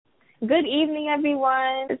Good evening,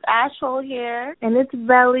 everyone. It's Ashhole here. And it's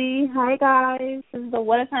Belly. Hi, guys. This is the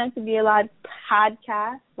What a Time to Be Alive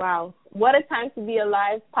podcast. Wow. What a Time to Be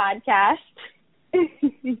Alive podcast.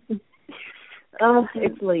 Oh,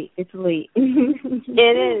 it's late. It's late.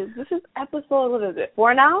 It is. This is episode, what is it,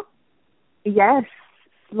 4 now? Yes.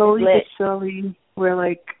 Slowly but surely,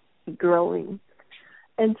 we're, growing.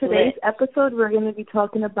 In today's episode, we're going to be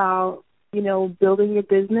talking about, building your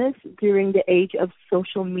business during the age of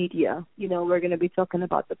social media. We're going to be talking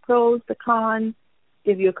about the pros, the cons,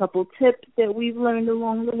 give you a couple tips that we've learned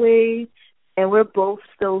along the way. And we're both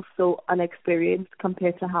still so unexperienced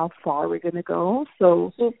compared to how far we're going to go.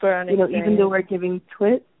 So, super unexperienced. Even though we're giving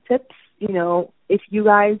tips, if you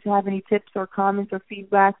guys have any tips or comments or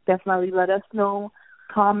feedback, definitely let us know.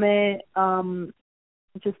 Comment,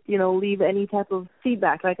 just, leave any type of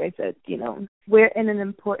feedback. Like I said, we're in an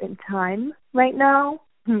important time right now.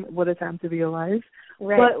 What a time to be alive.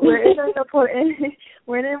 Right. But we're in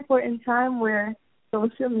an important time where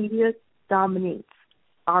social media dominates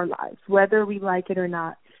our lives, whether we like it or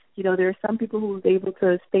not. There are some people who are able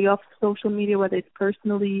to stay off social media, whether it's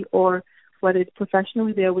personally or whether it's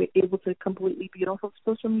professionally. They're able to completely be off of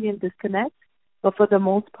social media and disconnect. But for the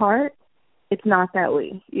most part, it's not that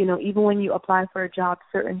way. Even when you apply for a job,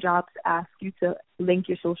 certain jobs ask you to link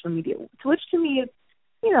your social media, which to me is,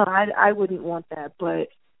 I wouldn't want that, but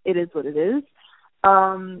it is what it is.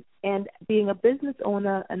 And being a business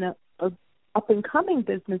owner and a up-and-coming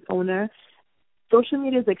business owner, social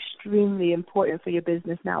media is extremely important for your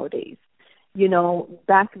business nowadays.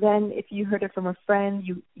 Back then, if you heard it from a friend,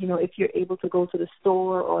 if you're able to go to the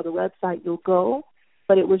store or the website, you'll go.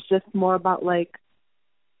 But it was just more about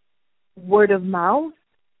word of mouth,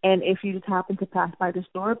 and if you just happen to pass by the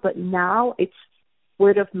store. But now it's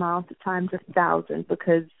word of mouth times 1,000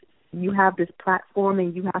 because you have this platform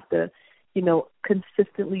and you have to,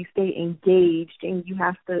 consistently stay engaged, and you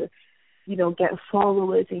have to, get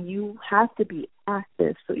followers, and you have to be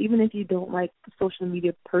active. So even if you don't like social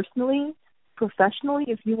media personally, professionally,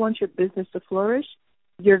 if you want your business to flourish,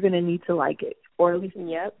 you're going to need to like it, or at least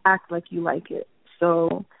act like you like it.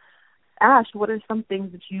 So, Ash, what are some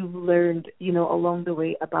things that you've learned, along the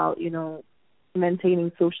way about,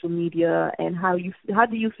 maintaining social media, and how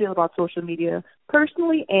do you feel about social media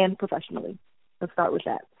personally and professionally? Let's start with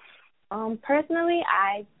that. Personally,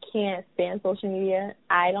 I can't stand social media.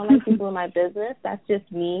 I don't like people in my business. That's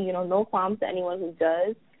just me. No qualms to anyone who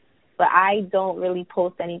does. But I don't really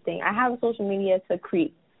post anything. I have a social media to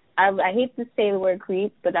creep. I hate to say the word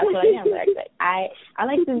creep, but that's what I am. I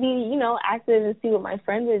like to be, active and see what my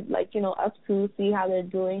friends are, up to, see how they're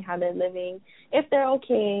doing, how they're living, if they're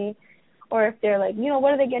okay, or if they're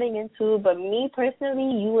what are they getting into. But me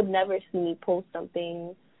personally, you would never see me post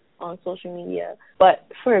something on social media. But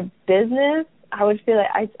for business, I would feel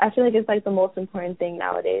I feel like it's the most important thing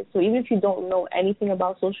nowadays. So even if you don't know anything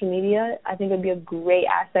about social media, I think it would be a great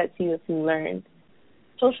asset to you if you learned.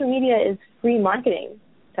 Social media is free marketing.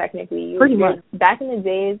 Technically, pretty much. Back in the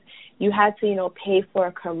days, you had to, pay for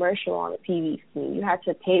a commercial on a TV screen. You had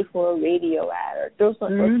to pay for a radio ad or throw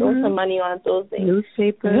some money on those things.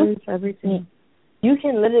 Newspapers, everything. You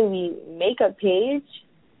can literally make a page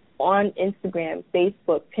on Instagram,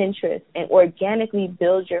 Facebook, Pinterest, and organically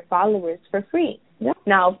build your followers for free. Yep.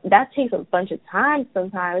 Now, that takes a bunch of time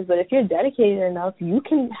sometimes, but if you're dedicated enough, you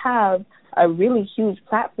can have a really huge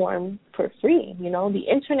platform for free. The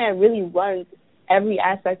internet really runs every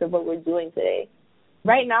aspect of what we're doing today.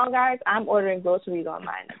 Right now, guys, I'm ordering groceries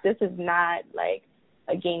online. This is not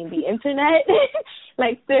a game. The internet,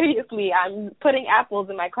 seriously, I'm putting apples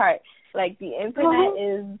in my cart. The internet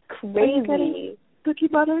is crazy. Cookie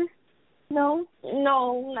butter? No, I'm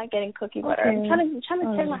not getting cookie butter. Okay. I'm trying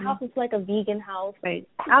to turn my house into a vegan house. Right.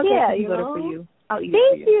 I'll get cookie butter for you. I'll eat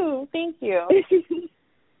it for you. Thank you.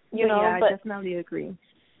 I definitely agree.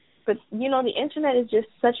 But, the internet is just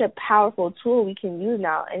such a powerful tool we can use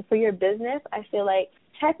now. And for your business, I feel like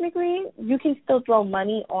technically you can still throw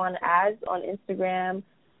money on ads on Instagram,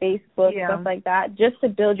 Facebook, stuff like that, just to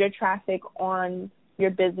build your traffic on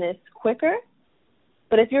your business quicker.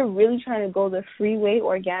 But if you're really trying to go the free way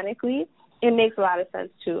organically, it makes a lot of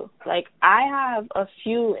sense too. I have a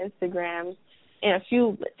few Instagrams and a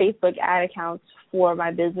few Facebook ad accounts for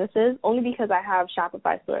my businesses, only because I have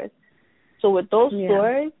Shopify stores. So with those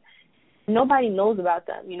stores, nobody knows about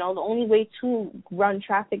them. The only way to run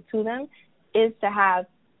traffic to them is to have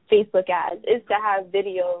Facebook ads, is to have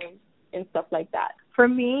videos and stuff like that. For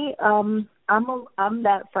me, I'm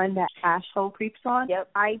that friend that Ashhole creeps on. Yep.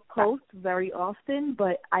 I post very often,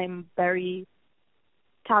 but I'm very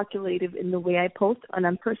calculative in the way I post on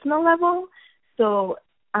a personal level. So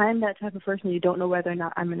I'm that type of person. You don't know whether or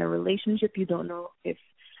not I'm in a relationship. You don't know if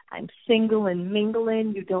I'm single and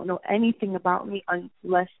mingling. You don't know anything about me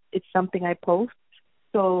unless it's something I post.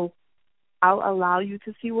 So I'll allow you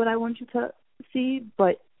to see what I want you to see,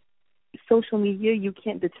 but social media, you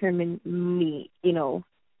can't determine me,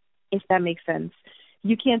 if that makes sense.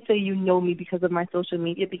 You can't say you know me because of my social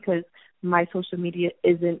media, because my social media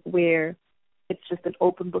isn't where it's just an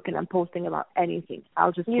open book and I'm posting about anything.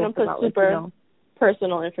 I'll just post about super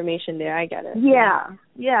personal information there. I get it. Yeah.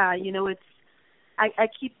 It's I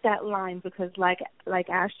keep that line because like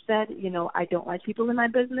Ash said, I don't like people in my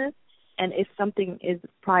business, and if something is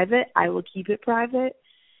private, I will keep it private.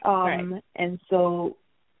 Right. And so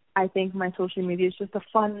I think my social media is just a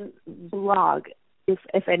fun blog,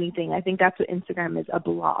 if anything. I think that's what Instagram is, a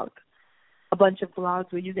blog. A bunch of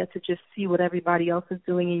blogs where you get to just see what everybody else is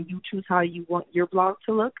doing and you choose how you want your blog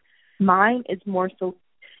to look. Mine is more so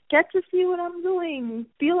get to see what I'm doing,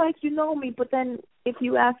 feel like you know me, but then if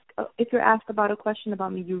you're asked about a question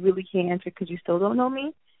about me, you really can't answer because you still don't know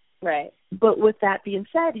me. Right. But with that being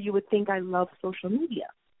said, you would think I love social media,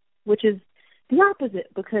 which is the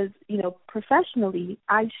opposite because, professionally,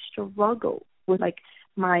 I struggle with,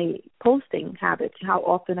 my posting habits, how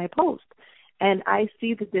often I post. And I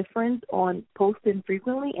see the difference on posting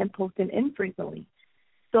frequently and posting infrequently.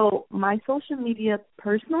 So my social media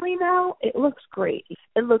personally now, it looks great.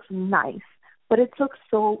 It looks nice. But it took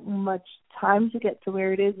so much time to get to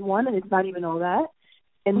where it is. One, and it's not even all that.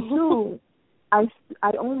 And two, I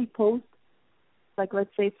only post, let's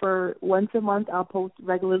say for once a month, I'll post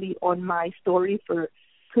regularly on my story for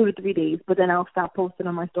 2 to 3 days. But then I'll stop posting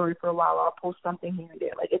on my story for a while. I'll post something here and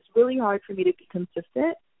there. It's really hard for me to be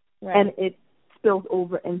consistent. Right. And it spills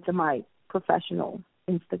over into my professional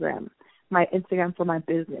Instagram, my Instagram for my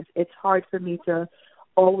business. It's hard for me to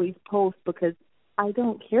always post because I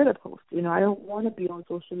don't care to post. I don't want to be on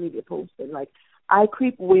social media posting. I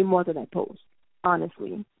creep way more than I post,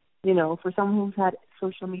 honestly. For someone who's had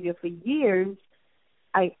social media for years,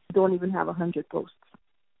 I don't even have 100 posts.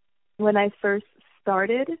 When I first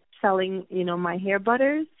started selling, my hair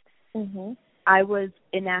butters, I was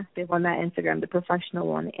inactive on that Instagram, the professional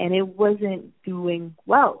one, and it wasn't doing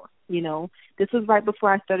well. This was right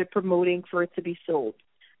before I started promoting for it to be sold.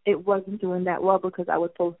 It wasn't doing that well because I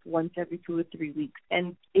would post once every 2 or 3 weeks.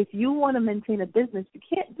 And if you want to maintain a business, you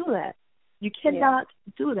can't do that. You cannot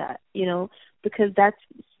do that, because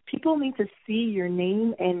people need to see your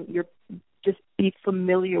name and just be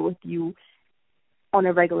familiar with you on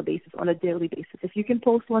a regular basis, on a daily basis. If you can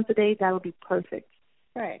post once a day, that'll be perfect.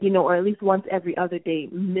 Right. Or at least once every other day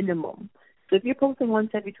minimum. So if you're posting once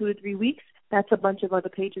every 2 to 3 weeks, that's a bunch of other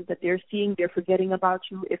pages that they're seeing. They're forgetting about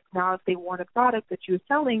you. If they want a product that you're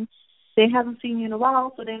selling, they haven't seen you in a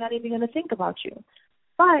while, so they're not even going to think about you.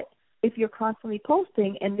 But if you're constantly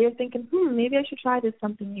posting and they're thinking, maybe I should try this,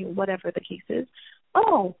 something new, whatever the case is.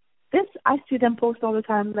 I see them post all the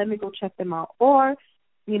time. Let me go check them out. Or,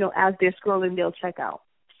 as they're scrolling, they'll check out.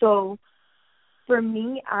 So for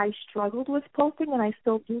me, I struggled with posting, and I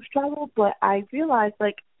still do struggle, but I realized,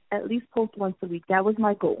 at least post once a week. That was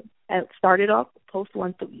my goal. I started off, post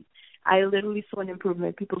once a week. I literally saw an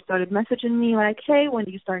improvement. People started messaging me hey, when are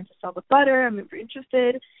you starting to sell the butter? I'm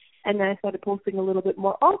interested. And then I started posting a little bit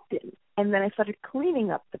more often. And then I started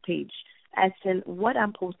cleaning up the page as in what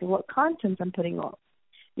I'm posting, what content I'm putting on.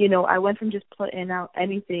 I went from just putting out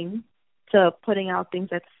anything to putting out things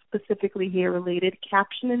that's specifically hair related,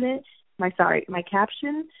 captioning it. My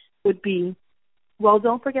caption would be, well,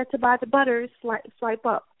 don't forget to buy the butter, swipe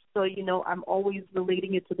up. So, I'm always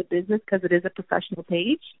relating it to the business because it is a professional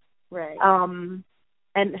page. Right. And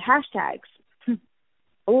hashtags.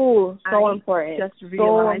 So important. Just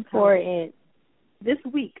realized so important. This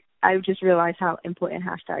week, I just realized how important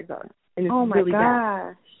hashtags are. And it's really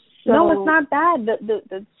bad. So, no, it's not bad.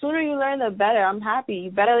 The sooner you learn, the better. I'm happy.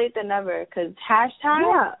 Better late than never. Because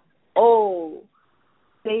hashtags,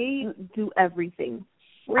 they do everything.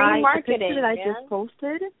 Free marketing. The picture that I just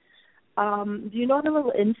posted, do you know the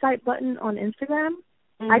little insight button on Instagram?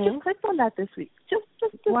 I just clicked on that this week. Just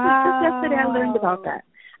yesterday I learned about that.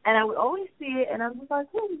 And I would always see it, and I was like,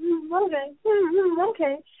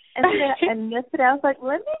 okay. And yesterday I was like,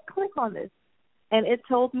 let me click on this. And it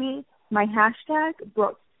told me my hashtag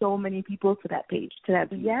brought so many people to that page,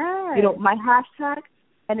 my hashtag,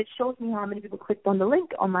 and it shows me how many people clicked on the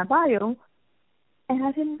link on my bio, and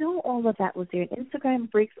I didn't know all of that was there. And Instagram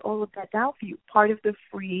breaks all of that down for you, part of the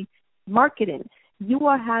free marketing. You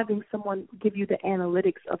are having someone give you the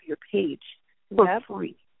analytics of your page for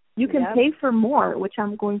free. You can pay for more, which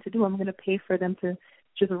I'm going to do. I'm going to pay for them to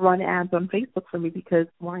just run ads on Facebook for me because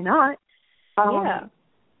why not?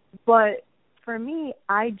 But for me,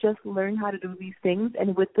 I just learned how to do these things,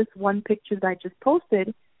 and with this one picture that I just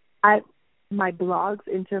posted, my blogs,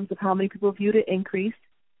 in terms of how many people viewed it, increased.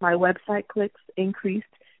 My website clicks increased.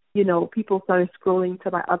 You know, people started scrolling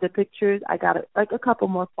to my other pictures. I got a couple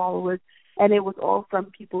more followers, and it was all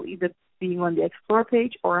from people either being on the Explore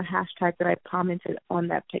page or a hashtag that I commented on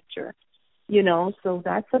that picture. You know, so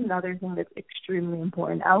that's another thing that's extremely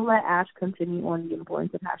important. I'll let Ash continue on the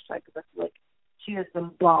importance of hashtags because I feel like she has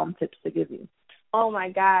some bomb tips to give you. Oh my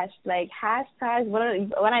gosh, like hashtags.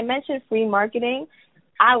 When I mentioned free marketing,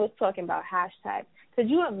 I was talking about hashtags. Could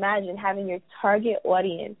you imagine having your target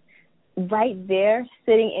audience right there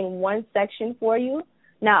sitting in one section for you?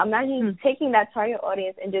 Now imagine you taking that target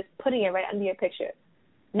audience and just putting it right under your picture.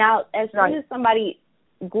 Now, as soon as somebody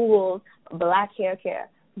Googles black hair care,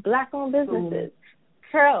 black-owned businesses,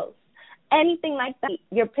 curls, anything like that,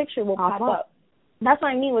 your picture will pop up. That's what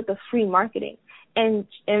I mean with the free marketing. And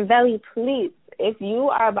Veli, please, if you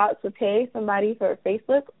are about to pay somebody for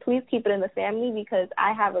Facebook, please keep it in the family, because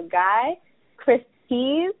I have a guy, Chris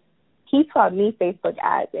Keys. He taught me Facebook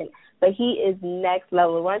ads, but he is next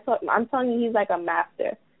level. I'm telling you, he's like a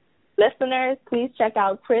master. Listeners, please check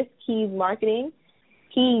out Chris Keys Marketing.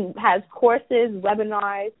 He has courses,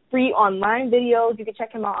 webinars, free online videos. You can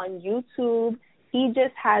check him out on YouTube. He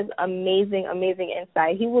just has amazing, amazing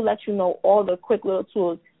insight. He will let you know all the quick little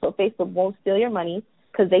tools so Facebook won't steal your money,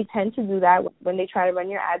 because they tend to do that when they try to run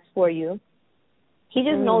your ads for you. He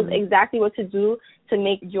just knows exactly what to do to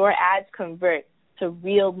make your ads convert to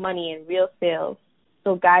real money and real sales.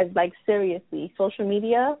 So, guys, like, seriously, social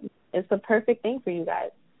media is the perfect thing for you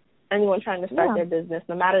guys. Anyone trying to start their business,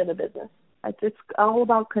 no matter the business. It's all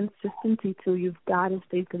about consistency, too. You've got to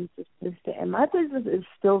stay consistent. And my business is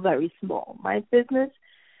still very small. My business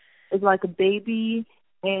is like a baby,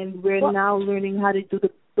 and we're now learning how to do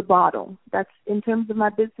the bottle. That's, in terms of my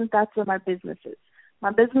business, that's what my business is. My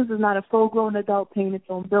business is not a full-grown adult paying its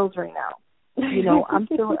own bills right now. You know, I'm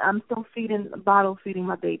still bottle feeding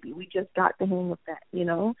my baby. We just got the hang of that, you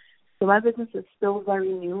know. So my business is still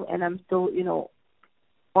very new, and I'm still, you know,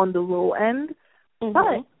 on the low end.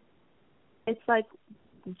 But it's like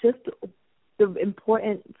just the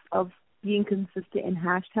importance of being consistent in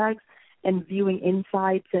hashtags and viewing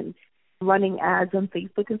insights and running ads on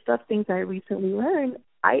Facebook and stuff, things I recently learned.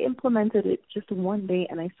 I implemented it just one day,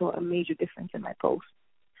 and I saw a major difference in my posts.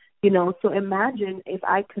 You know, so imagine if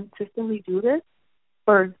I consistently do this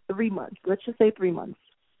for 3 months. Let's just say 3 months.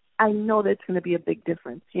 I know that's going to be a big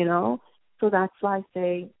difference, you know. So that's why I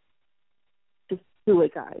say just do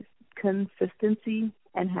it, guys. Consistency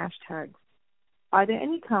and hashtags. Are there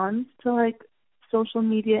any cons to, like, social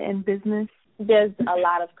media and business? There's a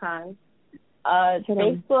lot of cons.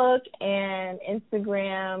 Facebook and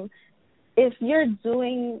Instagram, if you're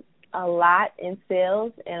doing a lot in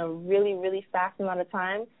sales in a really, really fast amount of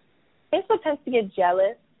time, Facebook tends to get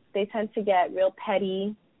jealous. They tend to get real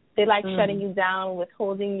petty. They like shutting you down,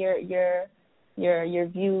 withholding your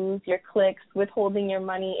views, your clicks, withholding your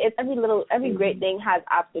money. It's every great thing has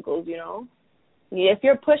obstacles, you know. If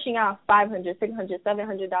you're pushing out $500, $600,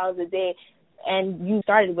 $700 a day, and you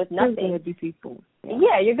started with nothing, you're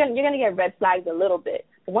gonna get red flags a little bit.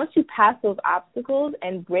 But once you pass those obstacles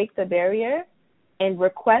and break the barrier and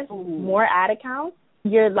request more ad accounts,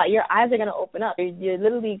 your eyes are gonna open up. You're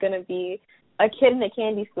literally gonna be a kid in a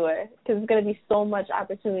candy store, because there's gonna be so much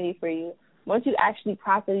opportunity for you. Once you actually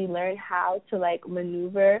properly learn how to, like,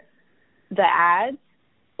 maneuver the ads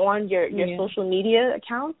on your social media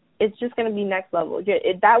accounts, it's just going to be next level.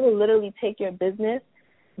 That will literally take your business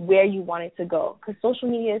where you want it to go, because social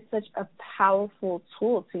media is such a powerful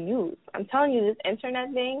tool to use. I'm telling you, this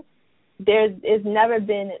internet thing, it's never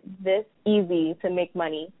been this easy to make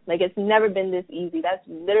money. Like, it's never been this easy. That's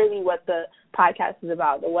literally what the podcast is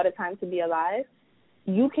about, the What a Time to Be Alive.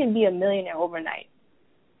 You can be a millionaire overnight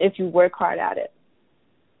if you work hard at it.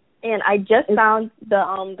 And I just found the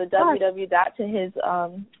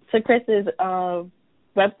www to Chris's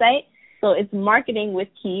website. So it's Marketing with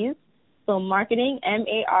Keys. So marketing,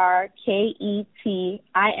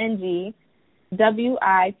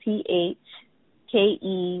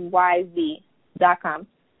 marketingwithkeyz.com.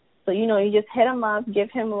 So, you know, you just hit him up,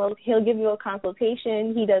 he'll give you a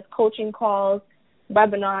consultation. He does coaching calls,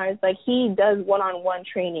 webinars. Like, he does one-on-one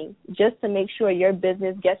training just to make sure your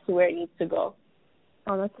business gets to where it needs to go.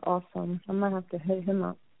 Oh, that's awesome. I might have to hit him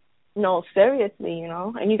up. No, seriously, you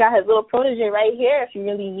know. And you got his little protege right here if you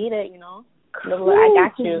really need it, you know. Cool. I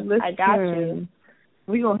got you. Listen, I got you.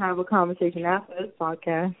 We're going to have a conversation after this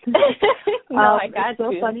podcast. I got it's so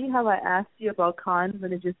you. funny how I asked you about cons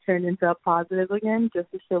and it just turned into a positive again,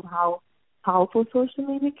 just to show how powerful social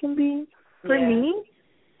media can be. For me,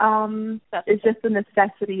 It's just the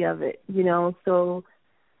necessity of it, you know. So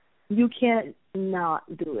you can't not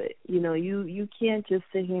do it. You know, you can't just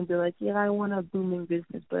sit here and be like, yeah, I want a booming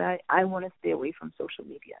business, but I want to stay away from social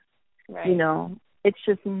media. Right. You know, it's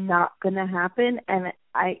just not going to happen, and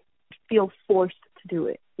I feel forced to do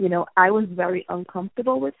it. You know, I was very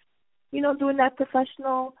uncomfortable with, you know, doing that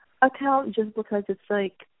professional account just because it's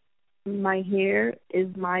like my hair is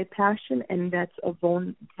my passion, and that's a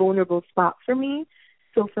vulnerable spot for me.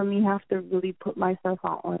 So for me, I have to really put myself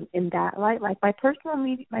out on in that light. Like my personal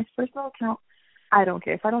account, I don't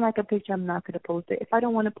care. If I don't like a picture, I'm not going to post it. If I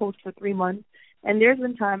don't want to post for 3 months, and there's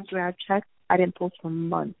been times where I've checked, I didn't post for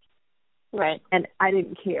months. Right. And I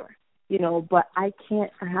didn't care, you know, but I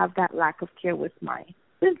can't have that lack of care with my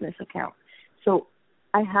business account. So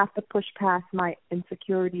I have to push past my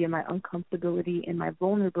insecurity and my uncomfortability and my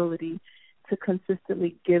vulnerability to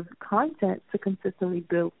consistently give content, to consistently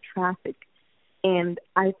build traffic. And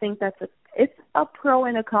I think it's a pro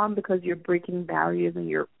and a con because you're breaking barriers and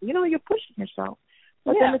you're pushing yourself.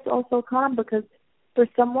 But then it's also a con because for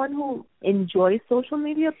someone who enjoys social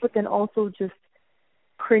media but then also just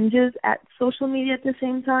cringes at social media at the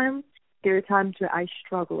same time, there are times where I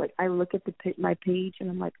struggle. Like I look at my page and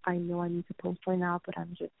I'm like, I know I need to post right now, but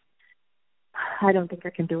I don't think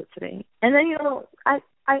I can do it today. And then, you know,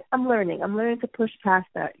 I'm learning to push past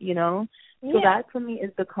that, you know. So that for me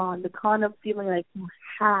is the con of feeling like you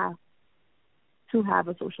have to have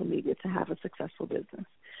a social media to have a successful business.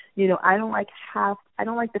 You know, I don't like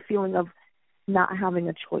the feeling of not having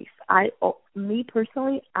a choice. Me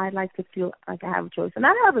personally, I like to feel like I have a choice, and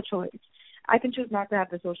I have a choice. I can choose not to have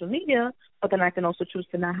the social media, but then I can also choose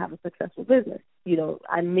to not have a successful business. You know,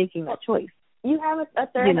 I'm making a choice. You have a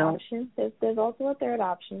third option. There's also a third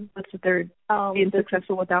option. What's the third? Being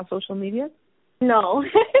successful without social media? No.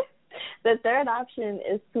 The third option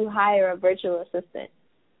is to hire a virtual assistant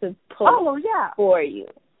to post for you.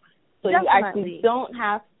 So you actually don't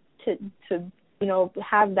have to you know,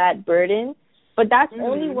 have that burden. But that's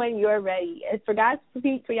only when you're ready. And for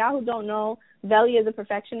y'all who don't know, Vellie is a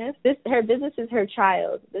perfectionist. Her business is her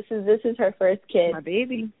child. This is her first kid. My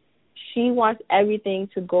baby. She wants everything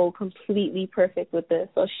to go completely perfect with this.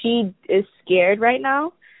 So she is scared right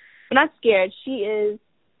now. But not scared. She is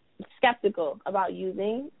skeptical about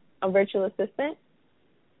using a virtual assistant.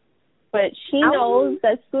 But she knows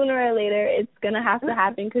that sooner or later it's going to have to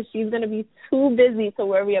happen because she's going to be too busy to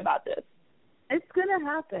worry about this. It's going to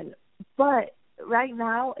happen. But right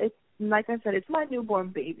now, it's like I said, it's my newborn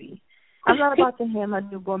baby. I'm not about to hand my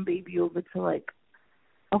newborn baby over to, like,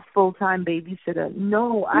 a full-time babysitter.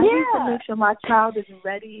 No, I need to make sure my child is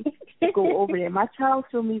ready to go over there. My child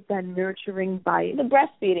still needs that nurturing bite. The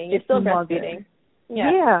breastfeeding. You're still breastfeeding.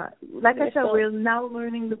 Yeah. Like I said, we're now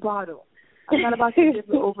learning the bottle. I'm not about to give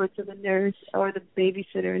it over to the nurse or the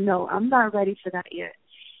babysitter. No, I'm not ready for that yet.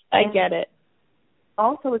 I get it.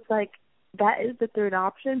 Also, it's like that is the third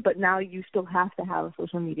option, but now you still have to have a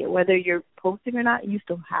social media. Whether you're posting or not, you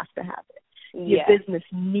still have to have it. Your business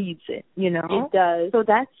needs it, you know? It does. So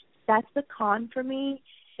that's the con for me.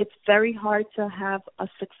 It's very hard to have a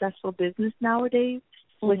successful business nowadays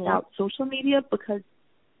without social media because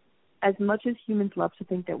as much as humans love to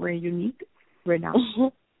think that we're unique, we're not.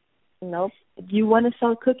 Nope. If you want to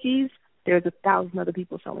sell cookies, there's 1,000 other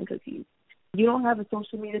people selling cookies. You don't have a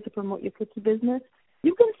social media to promote your cookie business,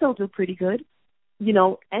 you can still do pretty good. You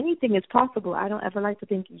know, anything is possible. I don't ever like to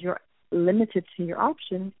think you're limited to your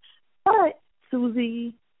options. But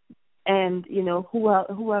Susie and, you know,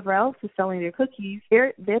 whoever else is selling their cookies,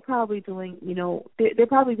 they're probably doing, you know, they're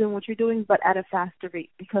probably doing what you're doing, but at a faster rate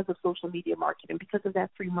because of social media marketing, because of that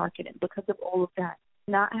free marketing, because of all of that.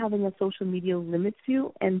 Not having a social media limits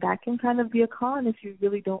you, and that can kind of be a con if you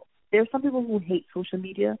really don't. There are some people who hate social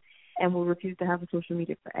media and will refuse to have a social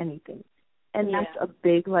media for anything. And that's a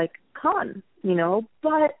big, like, con, you know.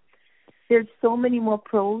 But there's so many more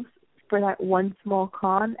pros for that one small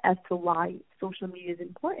con as to why social media is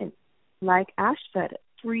important. Like Ash said,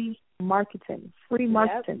 free marketing.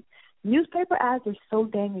 Newspaper ads are so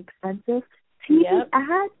dang expensive. TV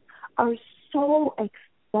ads are so expensive.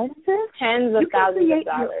 Tens of thousands of dollars. You can create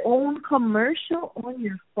your own commercial on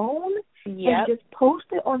your phone and just post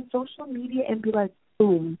it on social media and be like,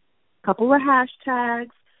 boom, couple of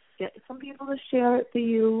hashtags, get some people to share it for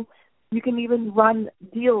you. You can even run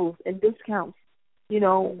deals and discounts. You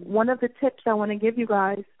know, one of the tips I want to give you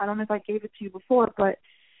guys, I don't know if I gave it to you before, but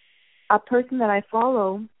a person that I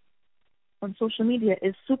follow on social media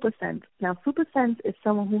is SuperSense. Now, SuperSense is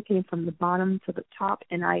someone who came from the bottom to the top,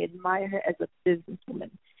 and I admire her as a businesswoman.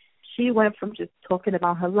 She went from just talking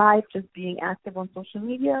about her life, just being active on social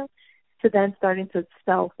media, to then starting to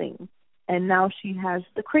sell things and now she has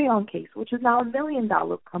the Crayon Case, which is now $1 million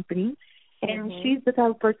company. And she's the type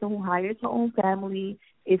of person who hires her own family.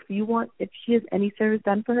 If she has any service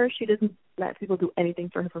done for her, she doesn't let people do anything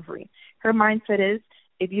for her for free. Her mindset is,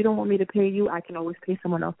 if you don't want me to pay you, I can always pay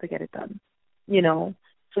someone else to get it done. You know?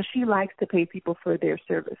 So she likes to pay people for their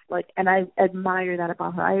service. And I admire that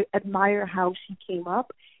about her. I admire how she came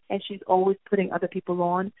up, and she's always putting other people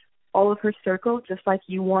on. All of her circle, just like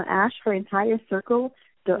you want Ash, her entire circle,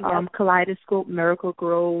 the Kaleidoscope, Miracle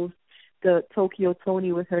Grows, the Tokyo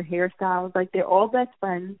Tony with her hairstyles, they're all best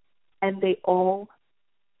friends, and they all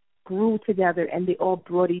grew together, and they all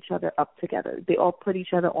brought each other up together. They all put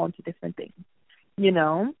each other onto different things, you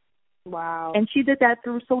know? Wow. And she did that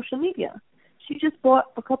through social media. She just bought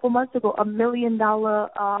a couple months ago $1 million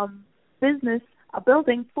business, a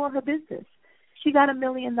building for her business. She got $1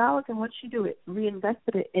 million, and what'd she do?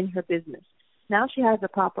 Reinvested it in her business. Now she has a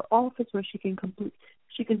proper office where she can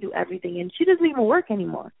do everything, and she doesn't even work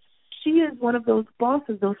anymore. She is one of those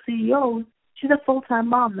bosses, those CEOs. She's a full-time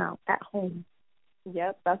mom now at home.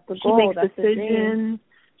 Yep, that's the goal. She makes that's decisions.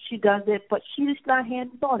 She does it, but she's not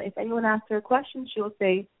hands-on. If anyone asks her a question, she'll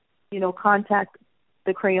say, contact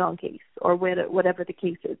the Crayon Case or whatever the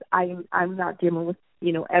case is. I'm not dealing with,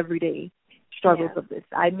 everyday struggles of this.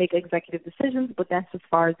 I make executive decisions, but that's as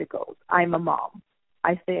far as it goes. I'm a mom.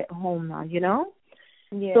 I stay at home now,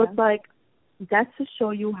 Yeah. So it's that's to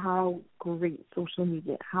show you how great social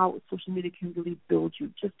media can really build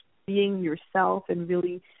you. Just being yourself and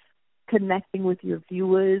really connecting with your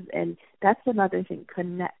viewers. And that's another thing,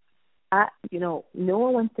 connect. No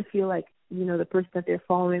one wants to feel like, the person that they're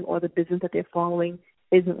following or the business that they're following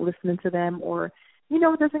isn't listening to them or,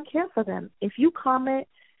 doesn't care for them. If you comment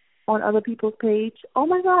on other people's page, oh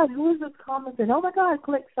my God, who is this commenting? Oh my God,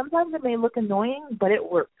 click. Sometimes it may look annoying, but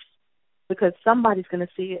it works because somebody's going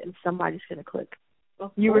to see it and somebody's going to click.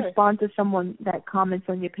 You respond to someone that comments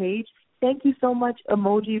on your page, thank you so much,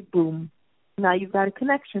 emoji, boom. Now you've got a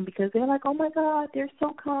connection because they're like, oh my God, they're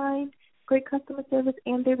so kind, great customer service,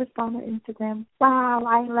 and they respond on Instagram. Wow,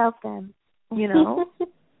 I love them.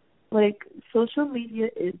 Social media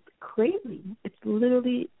is crazy. It's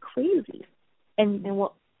literally crazy. And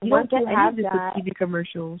what you don't get any of this with TV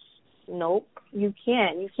commercials. Nope, you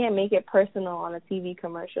can't. You can't make it personal on a TV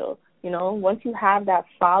commercial. Once you have that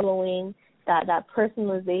following, that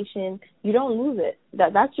personalization, you don't lose it.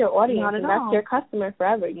 That's your audience, and that's your customer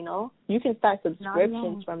forever. You can start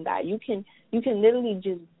subscriptions from that. You can literally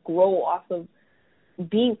just grow off of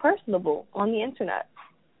being personable on the internet,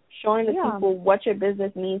 showing the people what your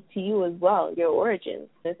business means to you as well, your origins.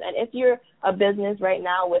 And if you're a business right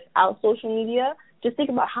now without social media, just think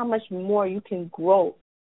about how much more you can grow.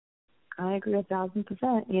 I agree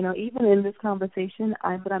 1,000%. Even in this conversation,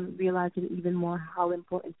 I'm realizing even more how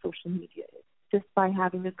important social media is. Just by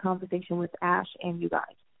having this conversation with Ash and you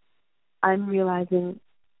guys, I'm realizing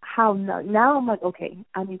how now I'm like, okay,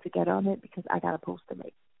 I need to get on it because I got a post to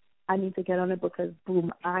make. I need to get on it because,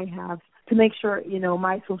 boom, I have to make sure,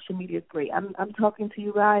 my social media is great. I'm talking to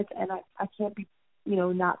you guys, and I can't be,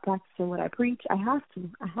 not practicing what I preach. I have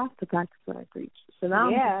to practice what I preach. So now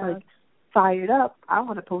I'm just fired up. I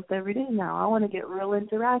want to post every day now. I want to get real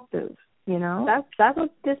interactive. That's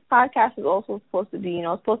what this podcast is also supposed to be.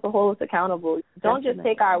 It's supposed to hold us accountable. Don't just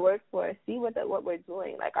take our word for it. See what we're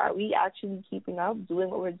doing. Are we actually keeping up, doing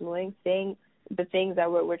what we're doing, saying the things that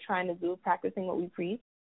we're trying to do, practicing what we preach?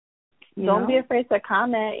 Don't be afraid to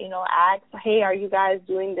comment. Ask, hey, are you guys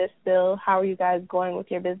doing this still? How are you guys going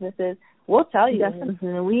with your businesses? We'll tell you.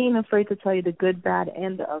 Definitely. We ain't afraid to tell you the good, bad,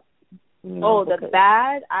 and the ugly. The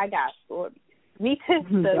bad, I got stories. We could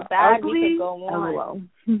go on.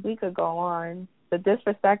 We could go on. The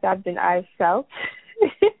disrespect I've felt,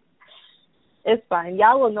 it's fine.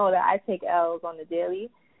 Y'all will know that I take L's on the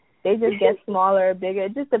daily. They just get smaller, bigger.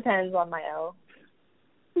 It just depends on my L.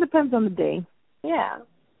 It depends on the day. Yeah.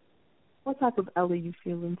 What type of L are you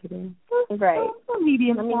feeling today? Right. A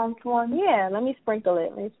medium-sized one. Yeah, let me sprinkle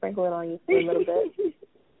it. Let me sprinkle it on you for a little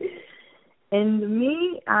bit. And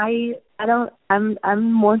me,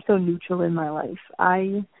 I'm more so neutral in my life.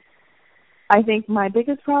 I think my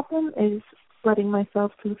biggest problem is spreading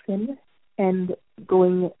myself too thin and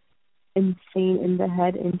going insane in the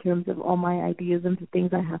head in terms of all my ideas and the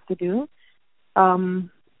things I have to do,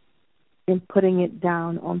 and putting it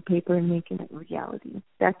down on paper and making it reality.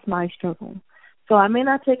 That's my struggle. So I may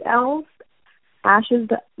not take L's. Ash is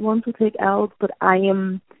the one to take L's, but I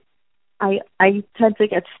tend to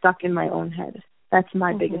get stuck in my own head. That's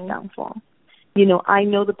my biggest downfall. I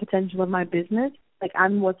know the potential of my business.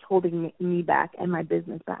 I'm what's holding me back and my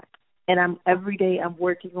business back. And every day I'm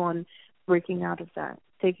working on breaking out of that.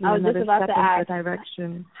 taking I was another just about step to in ask, the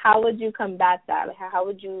direction. how would you combat that? Like, how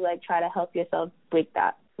would you like try to help yourself break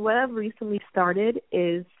that? What I've recently started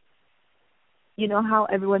is, you know how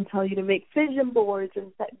everyone tells you to make vision boards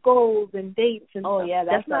and set goals and dates and stuff. Yeah,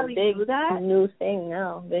 that's definitely a big do that. new thing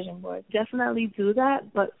now, vision boards. Definitely do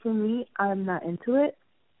that, but for me, I'm not into it.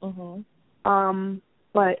 Mhm.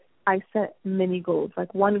 But I set mini goals,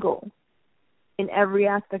 like one goal in every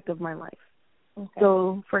aspect of my life. Okay.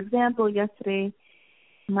 So, for example, yesterday,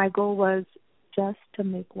 my goal was just to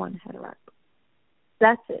make one head wrap.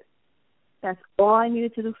 That's it. That's all I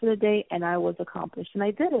needed to do for the day, and I was accomplished. And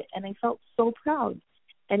I did it, and I felt so proud.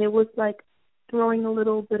 And it was like throwing a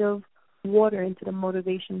little bit of water into the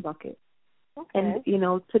motivation bucket. Okay. And, you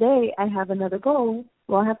know, today I have another goal.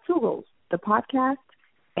 Well, I have two goals, the podcast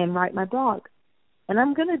and write my blog. And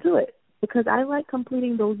I'm going to do it because I like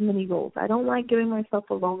completing those mini goals. I don't like giving myself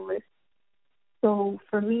a long list. So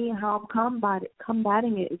for me, how I'm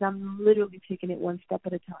combating it is I'm literally taking it one step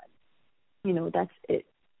at a time. You know, that's it.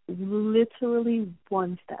 Literally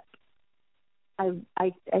one step.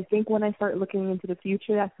 I think when I start looking into the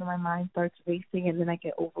future, that's when my mind starts racing and then I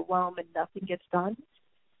get overwhelmed and nothing gets done.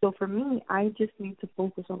 So for me, I just need to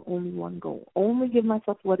focus on only one goal. Only give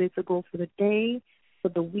myself what is a goal for the day, for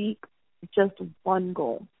the week, just one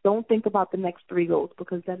goal. Don't think about the next 3 goals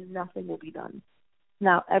because then nothing will be done.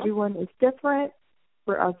 Now, everyone is different.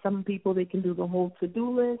 For some people, they can do the whole to-do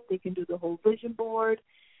list. They can do the whole vision board.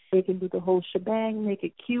 They can do the whole shebang, make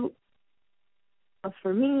it cute. But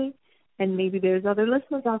for me, and maybe there's other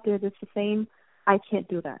listeners out there that's the same, I can't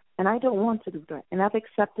do that. And I don't want to do that. And I've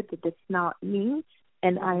accepted that it's not me,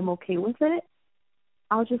 and I'm okay with it.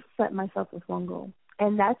 I'll just set myself with one goal.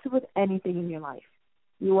 And that's with anything in your life.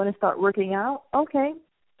 You want to start working out? Okay,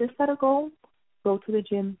 just set a goal. Go to the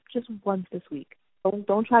gym just once this week.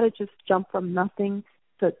 Don't try to just jump from nothing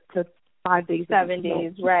to 5 days. 7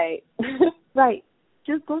 days, no. Right. Right.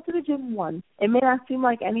 Just go to the gym once. It may not seem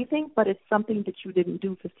like anything, but it's something that you didn't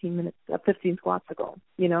do 15 squats ago,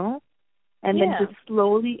 you know? And then just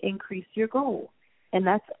slowly increase your goal. And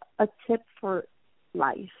that's a tip for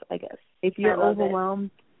life, I guess. If you're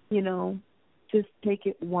overwhelmed, you know, just take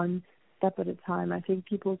it one step at a time. I think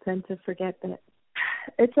people tend to forget that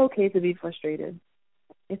it's okay to be frustrated.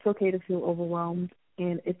 It's okay to feel overwhelmed,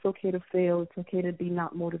 and it's okay to fail. It's okay to be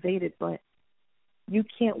not motivated, but you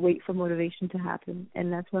can't wait for motivation to happen,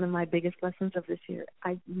 and that's one of my biggest lessons of this year.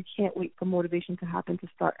 You can't wait for motivation to happen to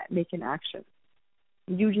start making action.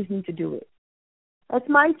 You just need to do it. That's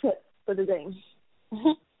my tip for the day.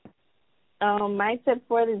 My tip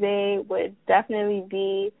for the day would definitely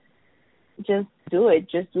be just do it.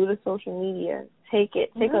 Just do the social media. Take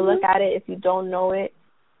a look at it if you don't know it.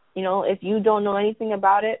 You know, if you don't know anything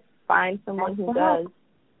about it, find someone who does.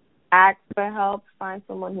 Ask for help, find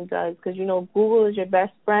someone who does. Because, you know, Google is your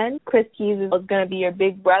best friend. Chris Keys is going to be your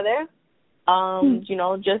big brother. You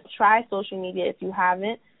know, just try social media if you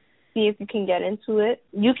haven't. See if you can get into it.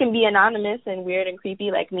 You can be anonymous and weird and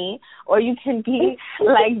creepy like me, or you can be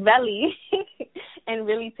like Belly and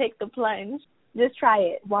really take the plunge. Just try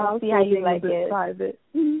it. Wow, see how you like it. Private.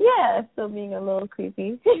 Yeah, still being a little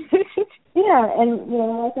creepy. Yeah, and, you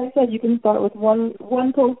know, like I said, you can start with one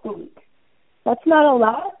post a week. That's not a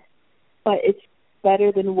lot, but it's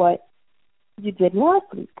better than what you did last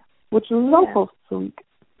week, which was no posts a week.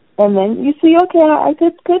 And then you see, okay, I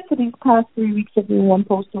did good for these past 3 weeks of doing 1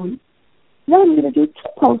 post a week. Now I'm going to do 2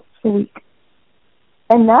 posts a week.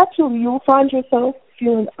 And naturally, you'll find yourself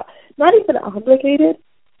feeling not even obligated,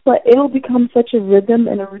 but it'll become such a rhythm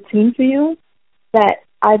and a routine for you that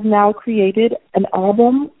I've now created an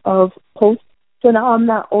album of posts. So now I'm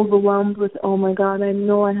not overwhelmed with, oh, my God, I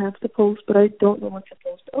know I have to post, but I don't know what to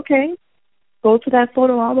post. Okay, go to that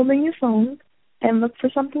photo album in your phone and look for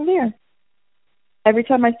something there. Every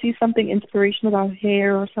time I see something inspirational about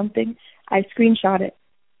hair or something, I screenshot it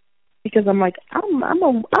because I'm like, I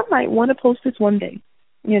might want to post this one day,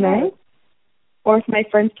 you know? Right. Or if my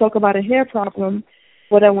friends talk about a hair problem,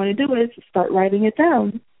 what I want to do is start writing it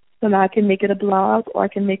down. So now I can make it a blog or I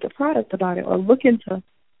can make a product about it or look into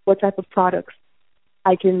what type of products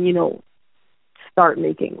I can, you know, start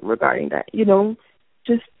making regarding that. You know,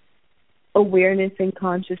 just awareness and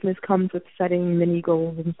consciousness comes with setting mini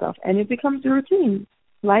goals and stuff, and it becomes a routine.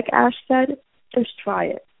 Like Ash said, just try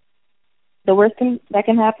it. The worst thing that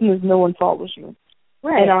can happen is no one follows you.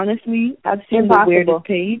 Right. And honestly, I've seen the weirdest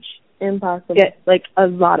page get like a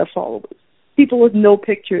lot of followers. People with no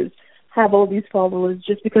pictures have all these followers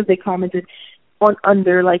just because they commented on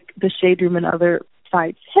under like the Shade Room and other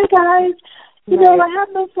sites. Hey guys, you know, I have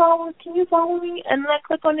no followers. Can you follow me? And then I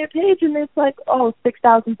click on their page and it's like,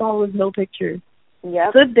 6,000 followers, no pictures.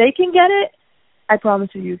 Yeah. So if they can get it, I promise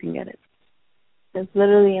you can get it. It's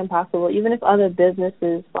literally impossible, even if other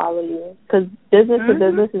businesses follow you. Because business to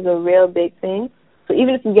business is a real big thing. So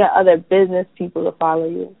even if you get other business people to follow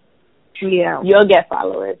you, you'll get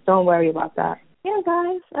followers. Don't worry about that. Yeah,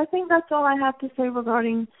 guys, I think that's all I have to say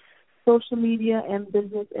regarding social media and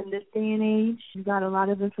business in this day and age. You got a lot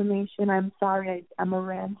of information. I'm sorry I'm a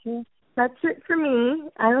ranter. That's it for me.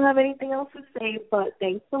 I don't have anything else to say, but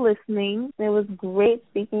thanks for listening. It was great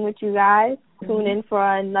speaking with you guys. Tune in for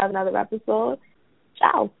another episode.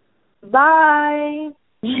 Ciao. Bye.